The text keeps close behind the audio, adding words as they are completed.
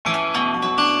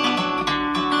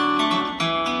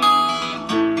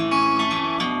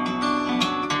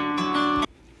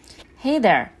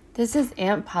there, this is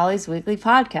Aunt Polly's Weekly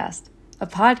Podcast, a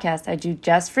podcast I do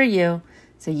just for you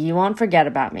so you won't forget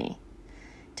about me.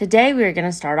 Today we are going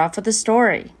to start off with a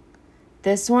story.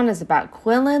 This one is about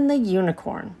Qilin the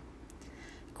Unicorn.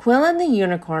 Qilin the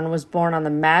Unicorn was born on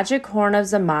the magic horn of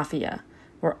Zamafia,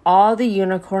 where all the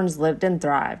unicorns lived and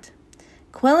thrived.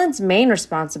 Quilin's main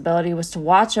responsibility was to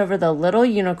watch over the little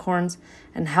unicorns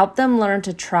and help them learn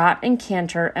to trot and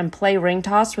canter and play ring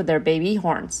toss with their baby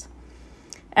horns.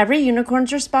 Every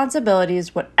unicorn's responsibility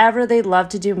is whatever they love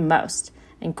to do most,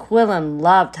 and Qilin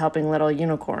loved helping little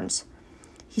unicorns.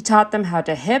 He taught them how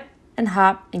to hip and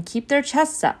hop and keep their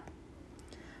chests up.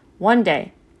 One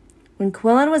day, when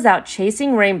Qilin was out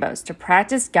chasing rainbows to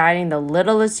practice guiding the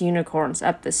littlest unicorns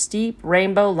up the steep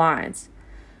rainbow lines,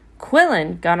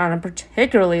 Qilin got on a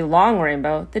particularly long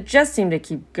rainbow that just seemed to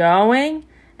keep going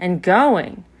and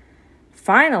going.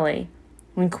 Finally,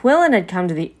 when Qilin had come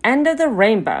to the end of the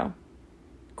rainbow,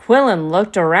 Qilin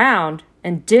looked around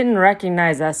and didn't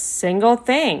recognize a single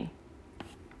thing.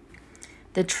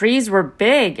 The trees were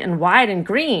big and wide and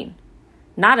green,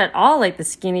 not at all like the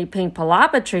skinny pink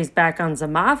palapa trees back on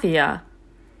Zamafia.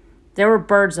 There were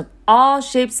birds of all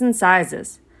shapes and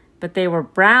sizes, but they were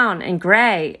brown and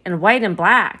gray and white and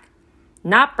black,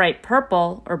 not bright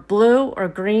purple or blue or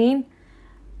green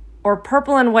or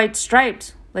purple and white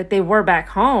striped like they were back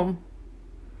home.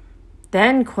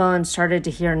 Then Qilin started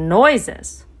to hear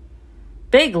noises.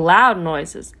 Big, loud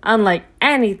noises, unlike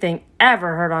anything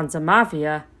ever heard on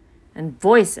Zamafia, and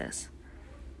voices.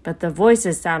 But the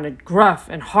voices sounded gruff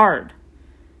and hard,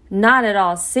 not at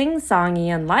all sing-songy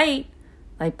and light,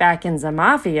 like back in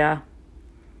Zamafia.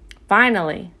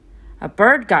 Finally, a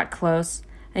bird got close,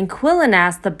 and Qilin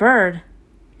asked the bird,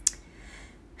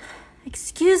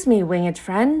 "Excuse me, winged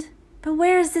friend, but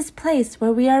where is this place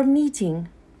where we are meeting?"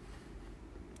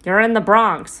 "You're in the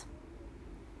Bronx."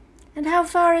 "And how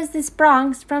far is this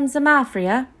Bronx from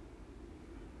Zamafia?"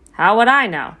 "How would I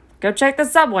know? Go check the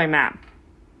subway map."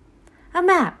 "A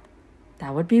map?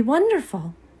 That would be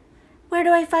wonderful. Where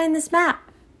do I find this map?"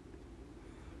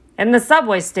 "In the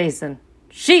subway station."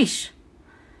 "Sheesh!"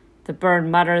 the bird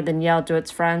muttered, then yelled to its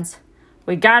friends,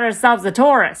 "We got ourselves a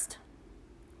tourist."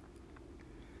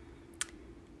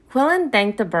 Qilin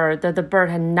thanked the bird, though the bird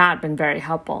had not been very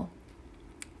helpful.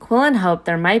 Qilin hoped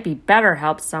there might be better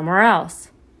help somewhere else.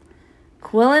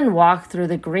 Qilin walked through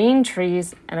the green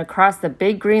trees and across the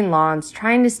big green lawns,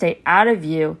 trying to stay out of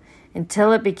view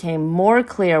until it became more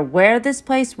clear where this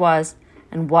place was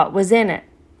and what was in it.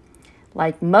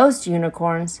 Like most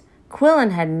unicorns,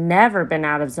 Qilin had never been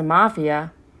out of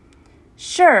Zamafia.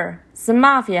 Sure,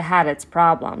 Zamafia had its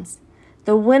problems.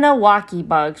 The Winnawaki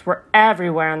bugs were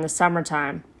everywhere in the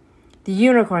summertime. The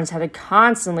unicorns had to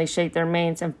constantly shake their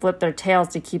manes and flip their tails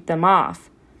to keep them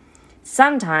off.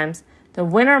 Sometimes, the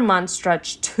winter months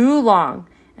stretched too long,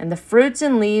 and the fruits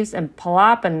and leaves and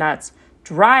palapa nuts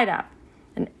dried up,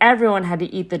 and everyone had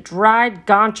to eat the dried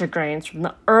gancha grains from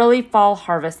the early fall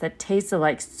harvest that tasted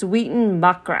like sweetened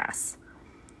muckgrass.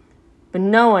 But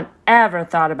no one ever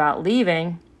thought about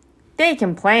leaving. They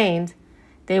complained.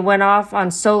 They went off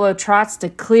on solo trots to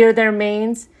clear their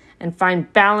manes and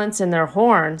find balance in their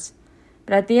horns.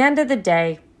 But at the end of the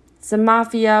day,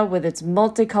 Zamafia, with its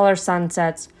multicolored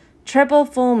sunsets, triple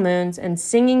full moons, and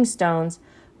singing stones,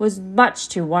 was much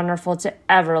too wonderful to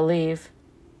ever leave.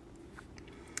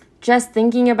 Just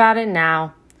thinking about it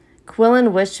now,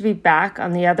 Qilin wished to be back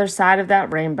on the other side of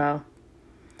that rainbow.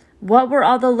 What were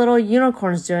all the little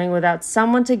unicorns doing without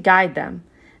someone to guide them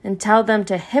and tell them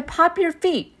to hip-hop your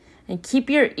feet and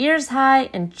keep your ears high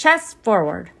and chest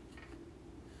forward?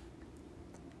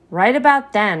 Right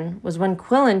about then was when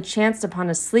Qilin chanced upon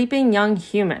a sleeping young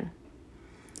human.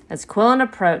 As Qilin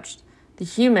approached, the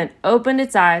human opened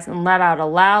its eyes and let out a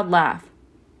loud laugh.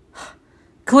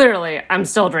 "Clearly, I'm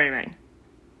still dreaming."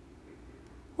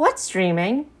 "What's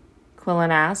dreaming?" Qilin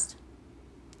asked.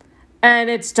 "And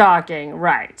it's talking,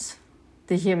 right,"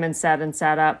 the human said and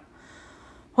sat up.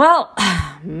 "Well,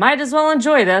 might as well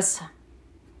enjoy this.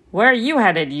 Where are you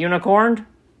headed, unicorn?"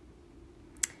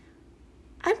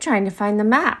 "I'm trying to find the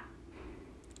map.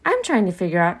 I'm trying to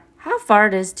figure out how far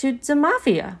it is to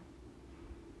Zamafia."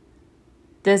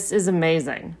 "This is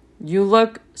amazing. You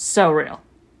look so real."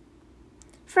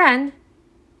 "Friend,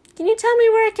 can you tell me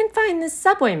where I can find this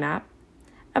subway map?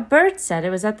 A bird said it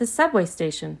was at the subway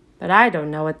station, but I don't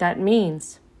know what that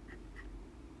means."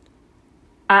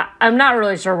 I'm not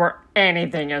really sure where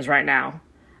anything is right now.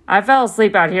 I fell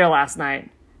asleep out here last night.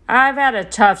 I've had a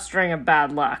tough string of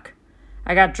bad luck.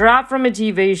 I got dropped from a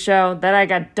TV show, then I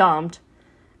got dumped,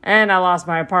 and I lost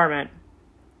my apartment.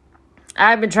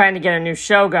 I've been trying to get a new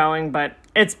show going, but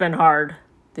it's been hard,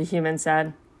 the human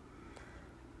said.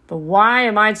 But why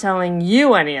am I telling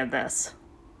you any of this?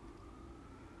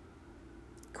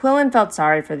 Qilin felt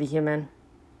sorry for the human.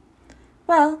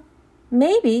 Well,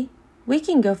 maybe we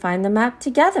can go find the map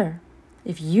together,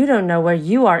 if you don't know where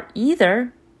you are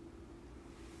either.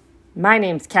 My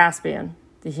name's Caspian,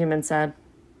 the human said.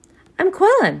 I'm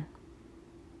Qilin.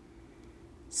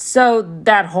 So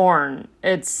that horn,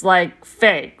 it's like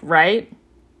fake, right?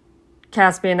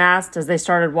 Caspian asked as they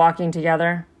started walking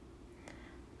together.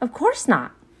 Of course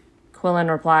not,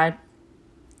 Qilin replied.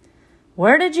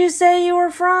 Where did you say you were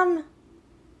from?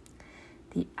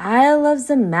 The Isle of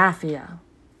Zamafia,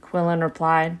 Qilin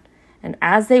replied, and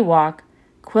as they walked,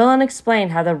 Qilin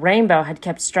explained how the rainbow had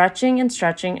kept stretching, and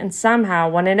somehow,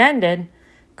 when it ended,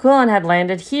 Qilin had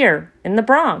landed here, in the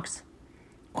Bronx.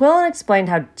 Qilin explained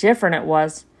how different it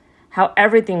was, how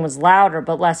everything was louder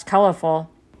but less colorful.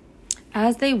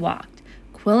 As they walked,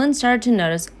 Qilin started to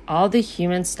notice all the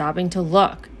humans stopping to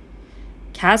look.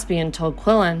 Caspian told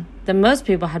Qilin that most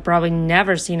people had probably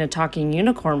never seen a talking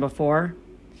unicorn before.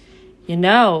 You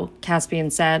know, Caspian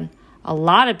said, a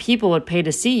lot of people would pay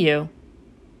to see you.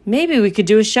 Maybe we could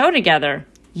do a show together,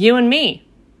 you and me.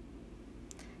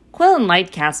 Qilin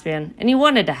liked Caspian, and he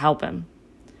wanted to help him.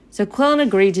 So Qilin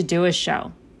agreed to do a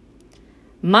show.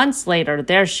 Months later,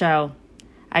 their show,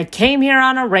 I Came Here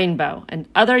on a Rainbow and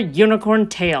Other Unicorn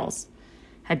Tales,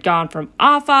 had gone from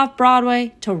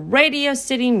off-Broadway to Radio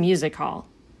City Music Hall.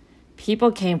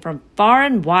 People came from far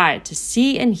and wide to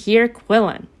see and hear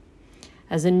Qilin.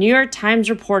 As the New York Times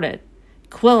reported,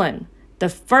 Qilin, the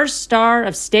first star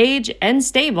of stage and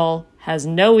stable, has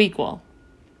no equal.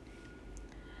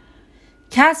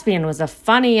 Caspian was a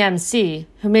funny MC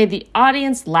who made the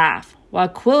audience laugh, while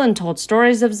Qilin told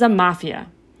stories of Zamafia,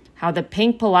 how the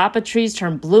pink palapa trees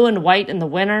turned blue and white in the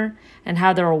winter, and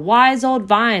how there were wise old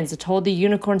vines that told the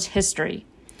unicorn's history,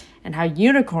 and how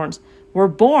unicorns were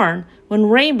born when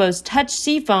rainbows touched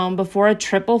seafoam before a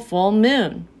triple full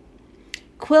moon.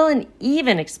 Qilin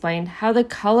even explained how the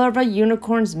color of a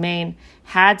unicorn's mane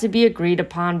had to be agreed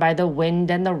upon by the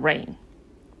wind and the rain.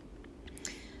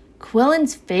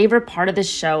 Quilin's favorite part of the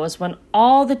show was when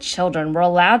all the children were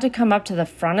allowed to come up to the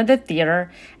front of the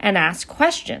theater and ask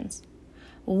questions.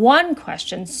 One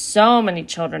question so many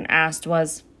children asked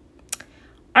was,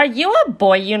 are you a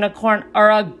boy unicorn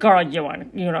or a girl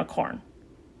unicorn?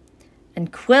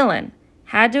 And Qilin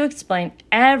had to explain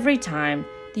every time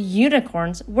the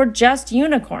unicorns were just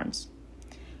unicorns.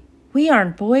 We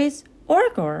aren't boys or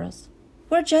girls.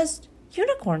 We're just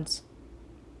unicorns.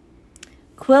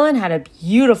 Qilin had a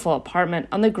beautiful apartment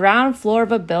on the ground floor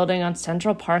of a building on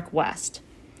Central Park West.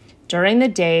 During the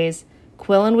days,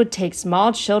 Qilin would take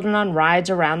small children on rides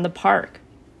around the park.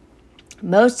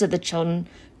 Most of the children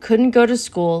couldn't go to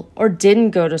school or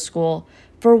didn't go to school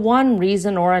for one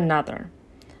reason or another.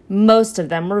 Most of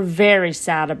them were very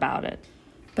sad about it.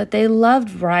 But they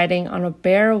loved riding on a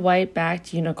bare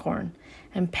white-backed unicorn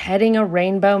and petting a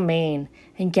rainbow mane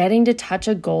and getting to touch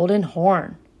a golden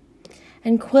horn.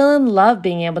 And Qilin loved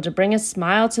being able to bring a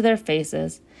smile to their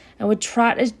faces and would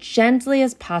trot as gently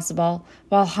as possible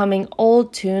while humming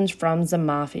old tunes from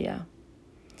Zamafia.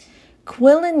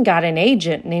 Qilin got an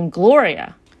agent named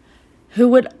Gloria, who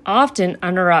would often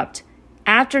interrupt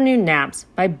afternoon naps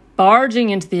by barging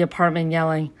into the apartment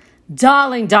yelling,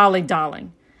 "Darling, darling,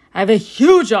 darling, I have a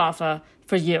huge offer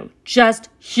for you, just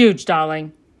huge,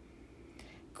 darling."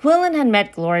 Qilin had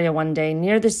met Gloria one day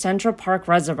near the Central Park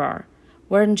Reservoir,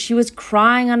 where she was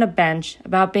crying on a bench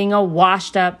about being a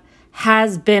washed-up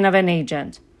has-been of an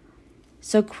agent.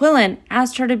 So Qilin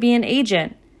asked her to be an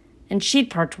agent, and she'd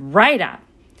perked right up.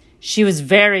 She was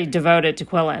very devoted to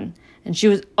Qilin, and she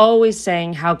was always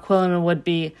saying how Qilin would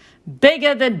be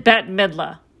bigger than Bette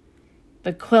Midler.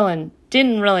 But Qilin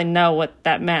didn't really know what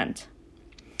that meant.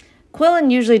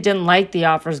 Qilin usually didn't like the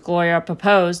offers Gloria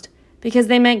proposed because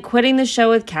they meant quitting the show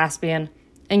with Caspian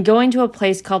and going to a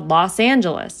place called Los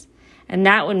Angeles, and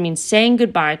that would mean saying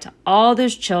goodbye to all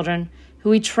those children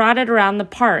who he trotted around the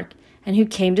park and who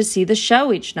came to see the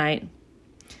show each night.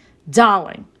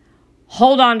 "Darling,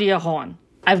 hold on to your horn.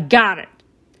 I've got it.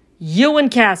 You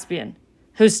and Caspian,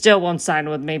 who still won't sign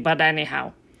with me, but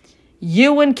anyhow,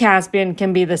 you and Caspian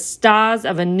can be the stars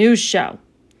of a new show.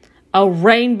 A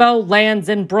Rainbow Lands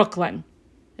in Brooklyn.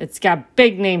 It's got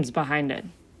big names behind it."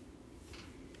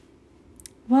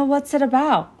 Well, what's it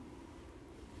about?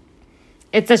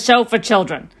 It's a show for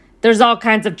children. There's all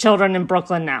kinds of children in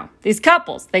Brooklyn now. These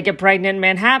couples, they get pregnant in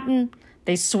Manhattan.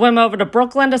 They swim over to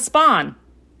Brooklyn to spawn.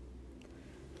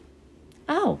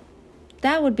 Oh,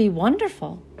 that would be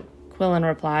wonderful, Qilin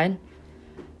replied.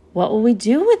 What will we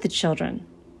do with the children?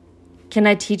 Can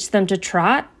I teach them to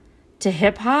trot, to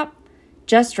hip-hop,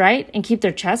 just right, and keep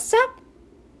their chests up?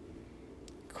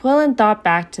 Qilin thought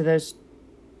back to those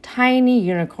tiny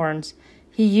unicorns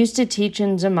he used to teach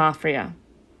in Zamafria.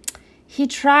 He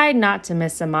tried not to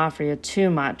miss Zamafria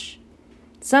too much.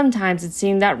 Sometimes it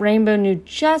seemed that Rainbow knew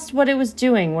just what it was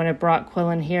doing when it brought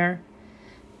Qilin here.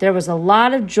 There was a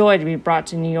lot of joy to be brought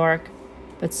to New York,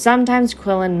 but sometimes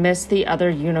Qilin missed the other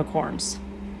unicorns.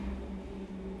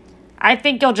 "I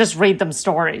think you'll just read them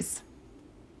stories,"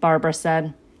 Barbara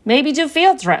said. "Maybe do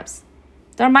field trips.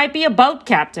 There might be a boat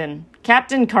captain.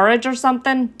 Captain Courage or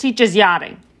something teaches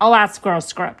yachting. I'll ask for a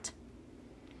script."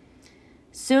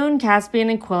 Soon, Caspian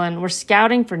and Qilin were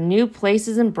scouting for new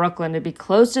places in Brooklyn to be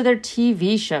close to their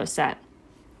TV show set.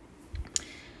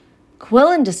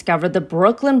 Qilin discovered the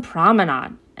Brooklyn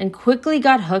Promenade and quickly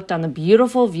got hooked on the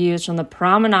beautiful views from the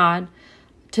promenade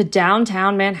to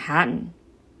downtown Manhattan.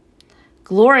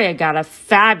 Gloria got a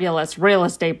fabulous real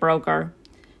estate broker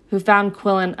who found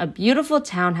Qilin a beautiful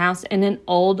townhouse in an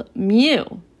old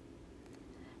mew,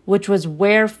 which was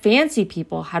where fancy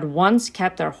people had once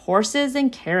kept their horses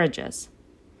and carriages.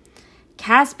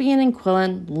 Caspian and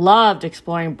Qilin loved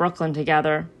exploring Brooklyn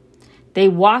together. They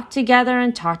walked together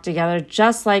and talked together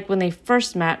just like when they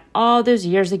first met all those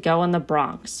years ago in the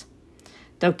Bronx,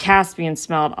 though Caspian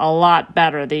smelled a lot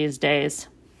better these days.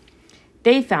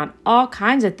 They found all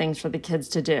kinds of things for the kids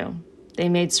to do. They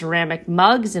made ceramic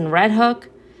mugs in Red Hook,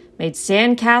 made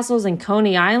sandcastles in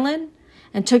Coney Island,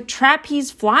 and took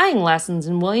trapeze flying lessons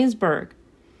in Williamsburg.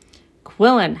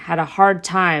 Qilin had a hard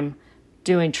time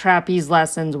doing trapeze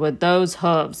lessons with those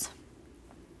hooves.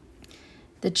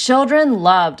 The children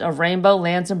loved A Rainbow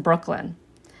Lands in Brooklyn,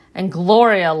 and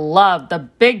Gloria loved the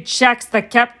big checks that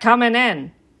kept coming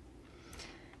in.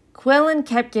 Qilin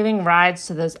kept giving rides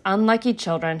to those unlucky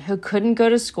children who couldn't go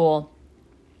to school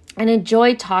and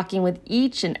enjoyed talking with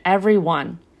each and every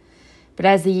one. But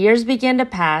as the years began to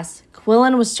pass,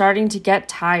 Qilin was starting to get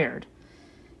tired.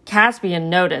 Caspian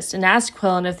noticed and asked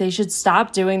Qilin if they should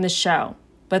stop doing the show,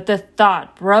 but the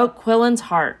thought broke Quilin's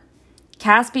heart.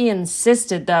 Caspian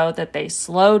insisted, though, that they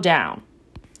slow down.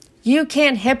 "You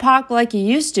can't hip-hop like you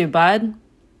used to, bud."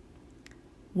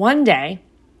 One day,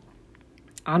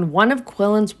 on one of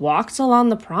Quilin's walks along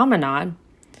the promenade,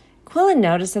 Qilin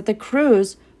noticed that the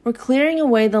crews were clearing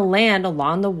away the land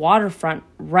along the waterfront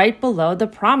right below the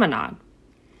promenade.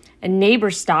 A neighbor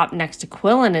stopped next to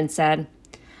Qilin and said,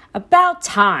 "About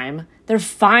time. They're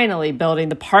finally building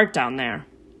the park down there."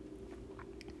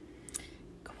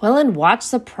 Qilin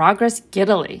watched the progress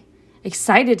giddily,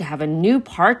 excited to have a new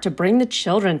park to bring the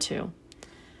children to.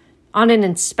 On an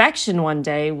inspection one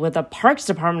day with a Parks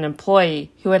Department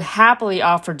employee who had happily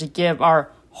offered to give our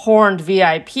horned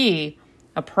VIP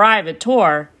a private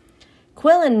tour,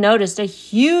 Qilin noticed a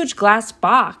huge glass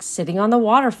box sitting on the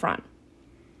waterfront.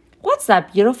 "What's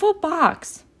that beautiful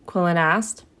box?" Qilin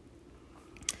asked.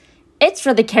 "It's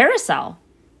for the carousel,"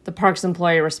 the parks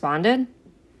employee responded.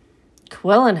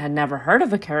 Qilin had never heard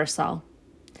of a carousel.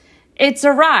 "It's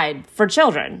a ride for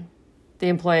children," the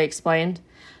employee explained.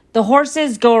 "The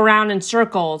horses go around in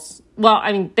circles. Well,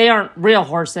 they aren't real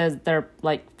horses. They're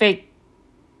like fake.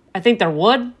 I think they're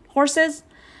wood horses.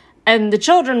 And the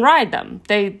children ride them.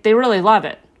 They really love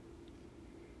it."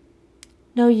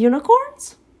 "No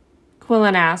unicorns?"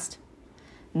 Qilin asked.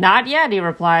 "Not yet," he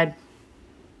replied.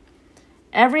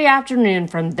 Every afternoon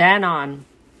from then on,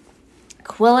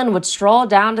 Qilin would stroll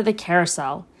down to the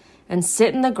carousel and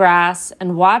sit in the grass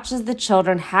and watch as the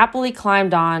children happily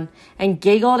climbed on and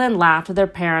giggled and laughed with their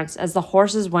parents as the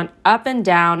horses went up and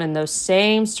down in those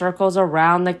same circles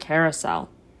around the carousel.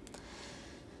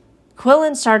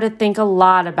 Qilin started to think a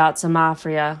lot about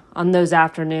Zamafria on those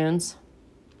afternoons,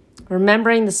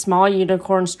 remembering the small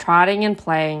unicorns trotting and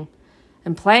playing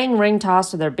ring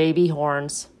toss with their baby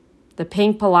horns, the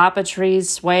pink palapa trees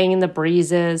swaying in the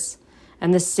breezes,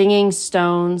 and the singing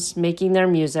stones making their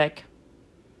music.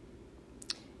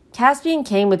 Caspian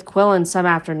came with Qilin some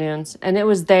afternoons, and it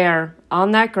was there, on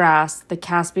that grass, that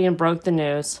Caspian broke the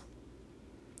news.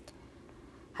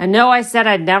 "I know I said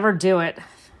I'd never do it,"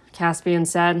 Caspian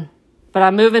said, "but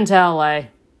I'm moving to LA.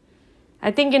 I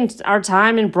think our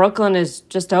time in Brooklyn is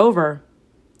just over.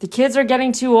 The kids are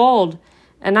getting too old,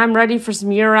 and I'm ready for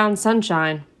some year-round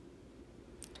sunshine.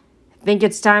 I think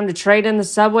it's time to trade in the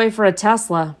subway for a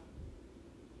Tesla."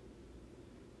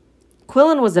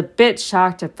 Qilin was a bit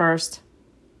shocked at first,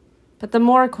 but the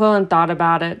more Qilin thought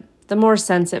about it, the more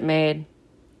sense it made.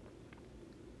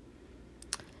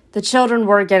 The children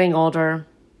were getting older.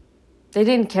 They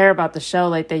didn't care about the show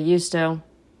like they used to.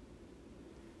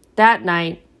 That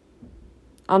night,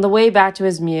 on the way back to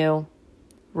his mew,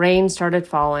 rain started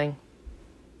falling,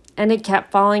 and it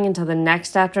kept falling until the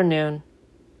next afternoon.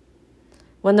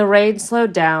 When the rain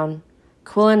slowed down,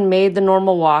 Qilin made the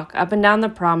normal walk up and down the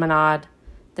promenade,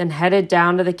 then headed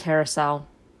down to the carousel.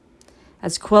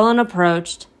 As Qilin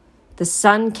approached, the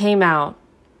sun came out,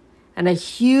 and a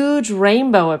huge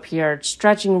rainbow appeared,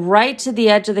 stretching right to the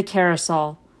edge of the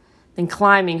carousel, then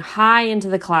climbing high into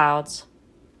the clouds.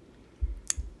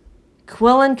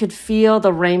 Qilin could feel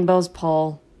the rainbow's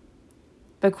pull,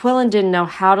 but Qilin didn't know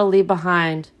how to leave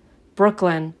behind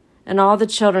Brooklyn and all the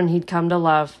children he'd come to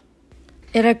love.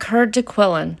 It occurred to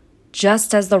Qilin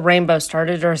just as the rainbow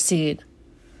started to recede.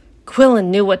 Qilin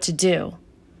knew what to do.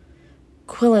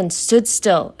 Qilin stood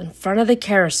still in front of the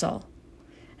carousel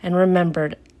and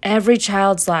remembered every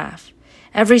child's laugh,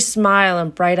 every smile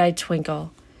and bright-eyed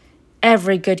twinkle,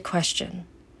 every good question,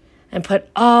 and put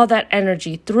all that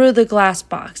energy through the glass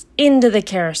box into the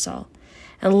carousel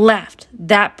and left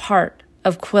that part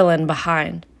of Qilin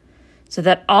behind so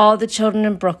that all the children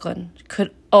in Brooklyn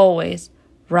could always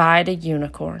ride a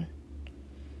unicorn.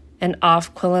 And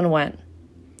off Qilin went,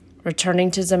 returning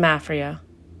to Zamafria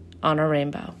on a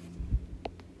rainbow.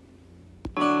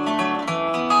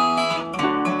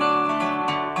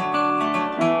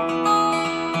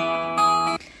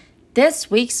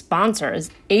 This week's sponsor is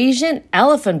Asian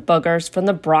elephant boogers from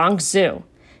the Bronx Zoo,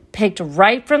 picked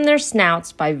right from their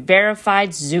snouts by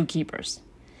verified zookeepers.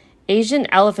 Asian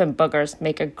elephant boogers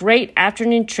make a great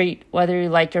afternoon treat whether you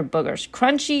like your boogers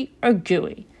crunchy or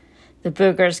gooey. The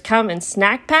boogers come in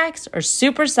snack packs or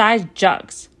supersized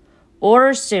jugs.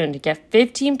 Order soon to get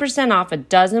 15% off a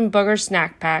dozen booger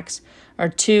snack packs or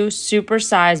 2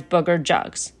 supersized booger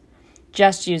jugs.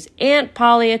 Just use Aunt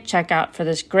Polly at checkout for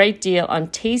this great deal on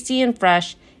tasty and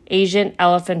fresh Asian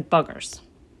elephant boogers.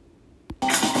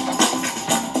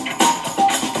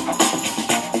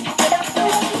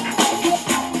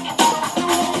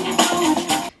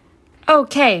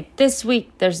 Okay, this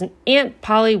week there's an Aunt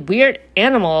Polly weird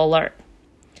animal alert.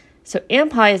 So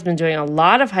Aunt Polly has been doing a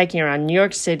lot of hiking around New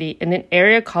York City in an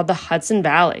area called the Hudson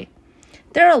Valley.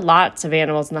 There are lots of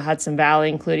animals in the Hudson Valley,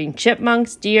 including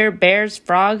chipmunks, deer, bears,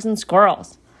 frogs, and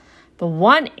squirrels. But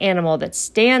one animal that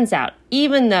stands out,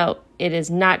 even though it is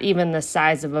not even the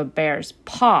size of a bear's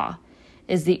paw,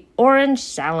 is the orange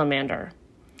salamander.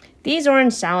 These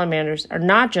orange salamanders are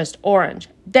not just orange,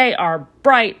 they are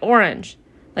bright orange,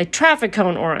 like traffic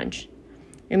cone orange.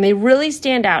 And they really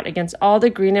stand out against all the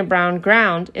green and brown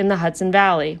ground in the Hudson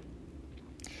Valley,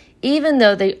 even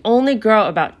though they only grow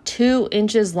about 2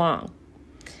 inches long.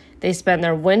 They spend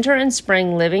their winter and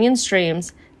spring living in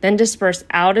streams, then disperse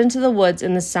out into the woods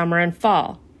in the summer and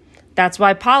fall. That's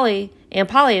why Aunt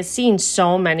Polly has seen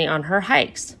so many on her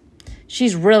hikes.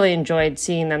 She's really enjoyed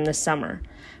seeing them this summer.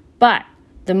 But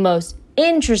the most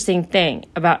interesting thing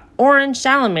about orange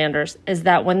salamanders is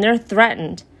that when they're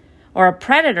threatened or a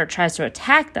predator tries to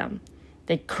attack them,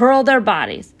 they curl their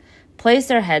bodies, place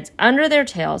their heads under their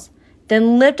tails,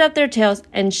 then lift up their tails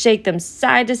and shake them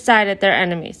side to side at their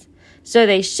enemies. So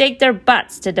they shake their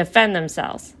butts to defend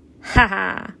themselves. Ha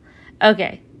ha.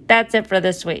 Okay, that's it for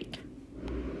this week.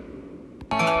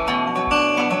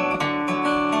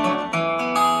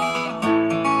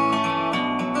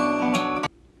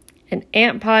 An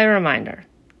Aunt Polly reminder.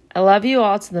 I love you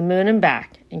all to the moon and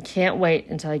back and can't wait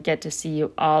until I get to see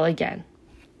you all again.